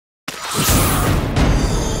Yo,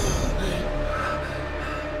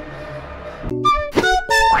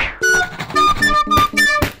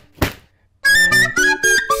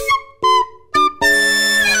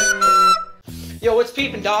 what's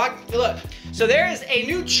peeping, dog? Look, so there is a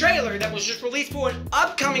new trailer that was just released for an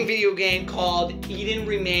upcoming video game called Eden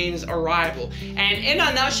Remains Arrival. And in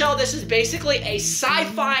a nutshell, this is basically a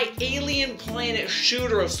sci-fi alien planet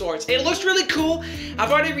shooter of sorts. It looks really cool.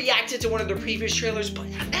 I've already reacted to one of the previous trailers, but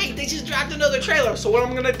hey, they just dropped another trailer. So what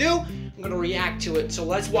I'm gonna do, I'm gonna react to it. So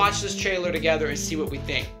let's watch this trailer together and see what we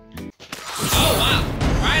think. Oh wow,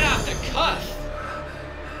 right off the cuff.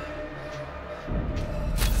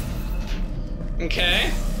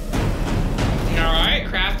 Okay. Alright,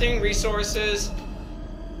 crafting, resources.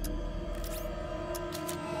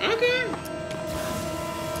 Okay.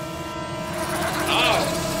 Oh.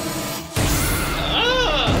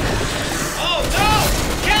 Oh no!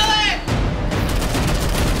 Kill it!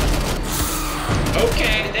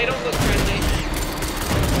 Okay, they don't look friendly.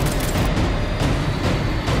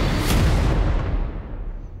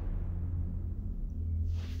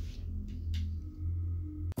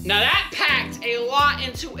 Now that packed a lot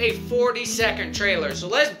into a 40-second trailer, so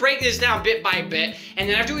let's break this down bit by bit. And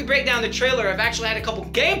then after we break down the trailer, I've actually had a couple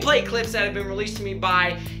gameplay clips that have been released to me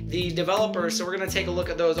by the developers, so we're gonna take a look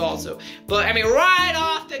at those also. But I mean, right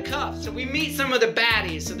off the cuff, so we meet some of the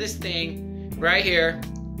baddies. So this thing right here,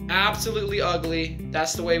 absolutely ugly.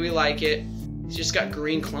 That's the way we like it. He's just got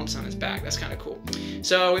green clumps on his back. That's kind of cool.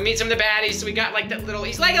 So we meet some of the baddies. So we got like that little,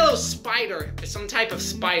 he's like a little spider, some type of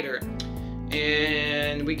spider.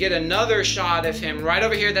 And we get another shot of him right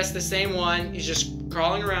over here. That's the same one. He's just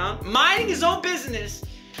crawling around, minding his own business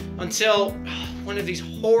until one of these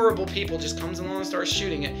horrible people just comes along and starts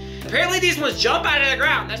shooting it. Apparently these ones jump out of the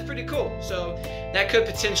ground. That's pretty cool. So that could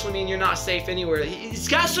potentially mean you're not safe anywhere. He's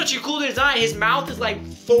got such a cool design. His mouth is like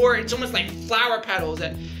it's almost like flower petals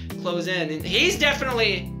that close in. And he's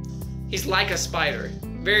like a spider.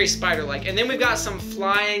 Very spider-like. And then we've got some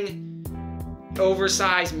flying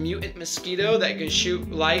oversized mutant mosquito that can shoot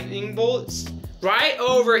lightning bolts right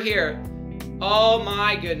over here. Oh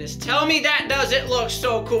my goodness, tell me that doesn't look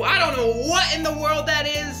so cool. I don't know what in the world that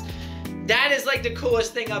is. That is like the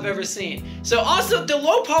coolest thing I've ever seen. So also the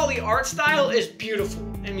low poly art style is beautiful.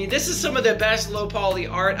 I mean, this is some of the best low poly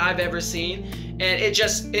art I've ever seen, and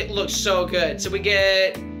it looks so good. So we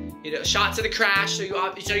get, you know, shots of the crash. So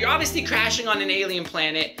you're obviously crashing on an alien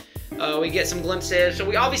planet. We get some glimpses. So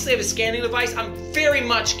we obviously have a scanning device. I'm very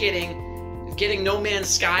much getting No Man's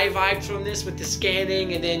Sky vibes from this with the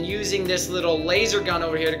scanning, and then using this little laser gun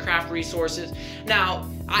over here to craft resources. Now,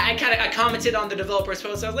 I commented on the developer's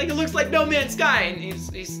post. I was like, it looks like No Man's Sky, and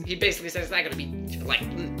he basically says it's not gonna be like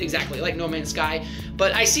exactly like No Man's Sky,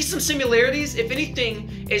 but I see some similarities. If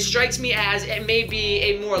anything, it strikes me as it may be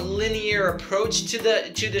a more linear approach to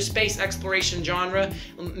the space exploration genre.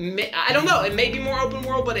 I don't know. It may be more open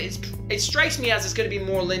world, but it strikes me as it's going to be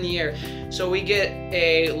more linear. So we get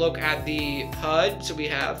a look at the HUD. So we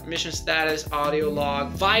have mission status, audio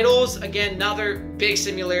log, vitals. Again, another big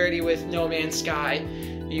similarity with No Man's Sky.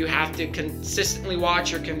 You have to consistently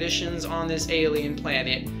watch your conditions on this alien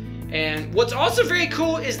planet. And what's also very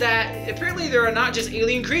cool is that apparently there are not just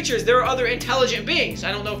alien creatures, there are other intelligent beings.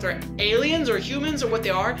 I don't know if they're aliens or humans or what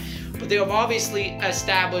they are, but they have obviously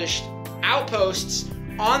established outposts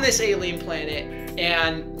on this alien planet,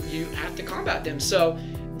 and you have to combat them. So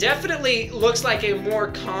definitely looks like a more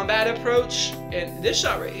combat approach. And this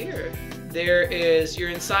shot right here, you're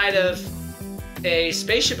inside of a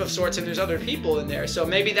spaceship of sorts, and there's other people in there, so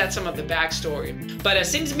maybe that's some of the backstory. But it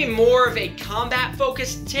seems to be more of a combat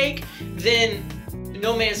focused take than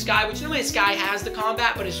No Man's Sky, which No Man's Sky has the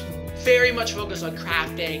combat, but it's very much focused on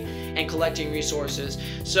crafting and collecting resources.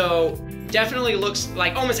 So definitely looks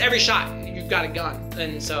like almost every shot you've got a gun.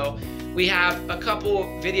 And so we have a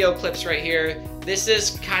couple video clips right here. This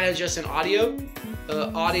is kind of just an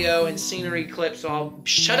audio and scenery clip, so I'll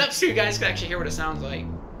shut up so you guys can actually hear what it sounds like.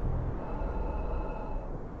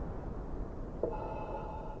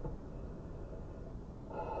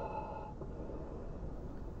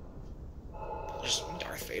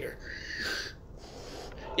 Darth Vader.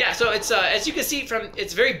 Yeah, so it's as you can see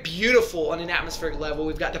it's very beautiful on an atmospheric level.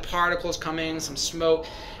 We've got the particles coming, some smoke.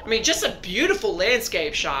 I mean, just a beautiful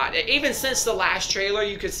landscape shot. Even since the last trailer,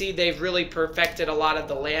 you could see they've really perfected a lot of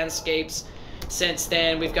the landscapes since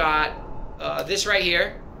then. We've got this right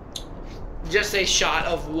here, just a shot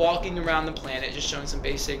of walking around the planet, just showing some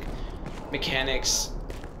basic mechanics.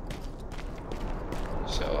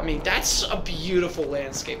 So, I mean, that's a beautiful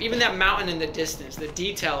landscape. Even that mountain in the distance, the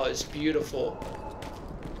detail is beautiful.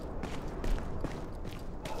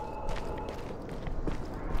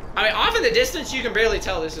 I mean, off in the distance, you can barely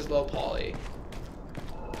tell this is low poly.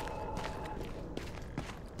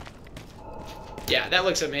 Yeah, that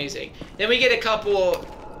looks amazing. Then we get a couple,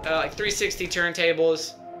 like 360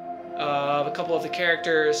 turntables, a couple of the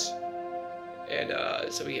characters, and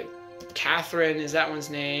so we have Catherine is that one's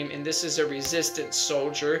name, and this is a resistance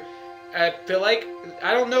soldier. I feel like,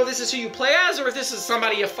 I don't know if this is who you play as or if this is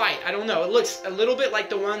somebody you fight. I don't know. It looks a little bit like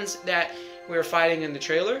the ones that we were fighting in the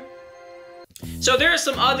trailer. So there are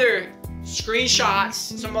some other screenshots,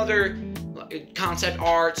 some other concept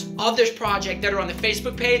arts of this project that are on the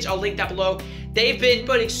Facebook page. I'll link that below. They've been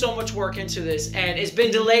putting so much work into this, and it's been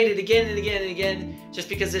delayed again and again and again just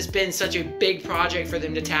because it's been such a big project for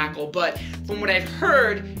them to tackle. But from what I've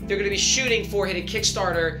heard, they're going to be shooting for hitting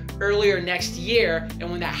Kickstarter earlier next year, and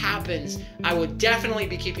when that happens, I would definitely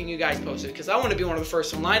be keeping you guys posted because I want to be one of the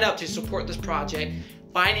first to line up to support this project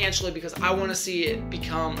financially because I want to see it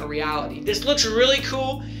become a reality. This looks really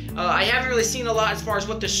cool. I haven't really seen a lot as far as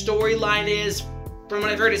what the storyline is. From what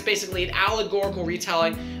I've heard, it's basically an allegorical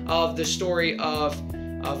retelling of the story of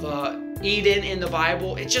Eden in the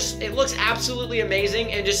Bible. It looks absolutely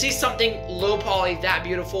amazing, and to see something low poly that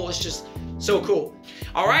beautiful is just so cool.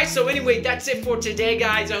 Alright, so anyway, that's it for today,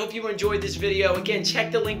 guys. I hope you enjoyed this video. Again,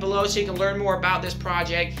 check the link below so you can learn more about this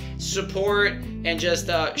project, support, and just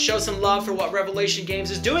show some love for what Revelation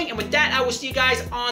Games is doing. And with that, I will see you guys on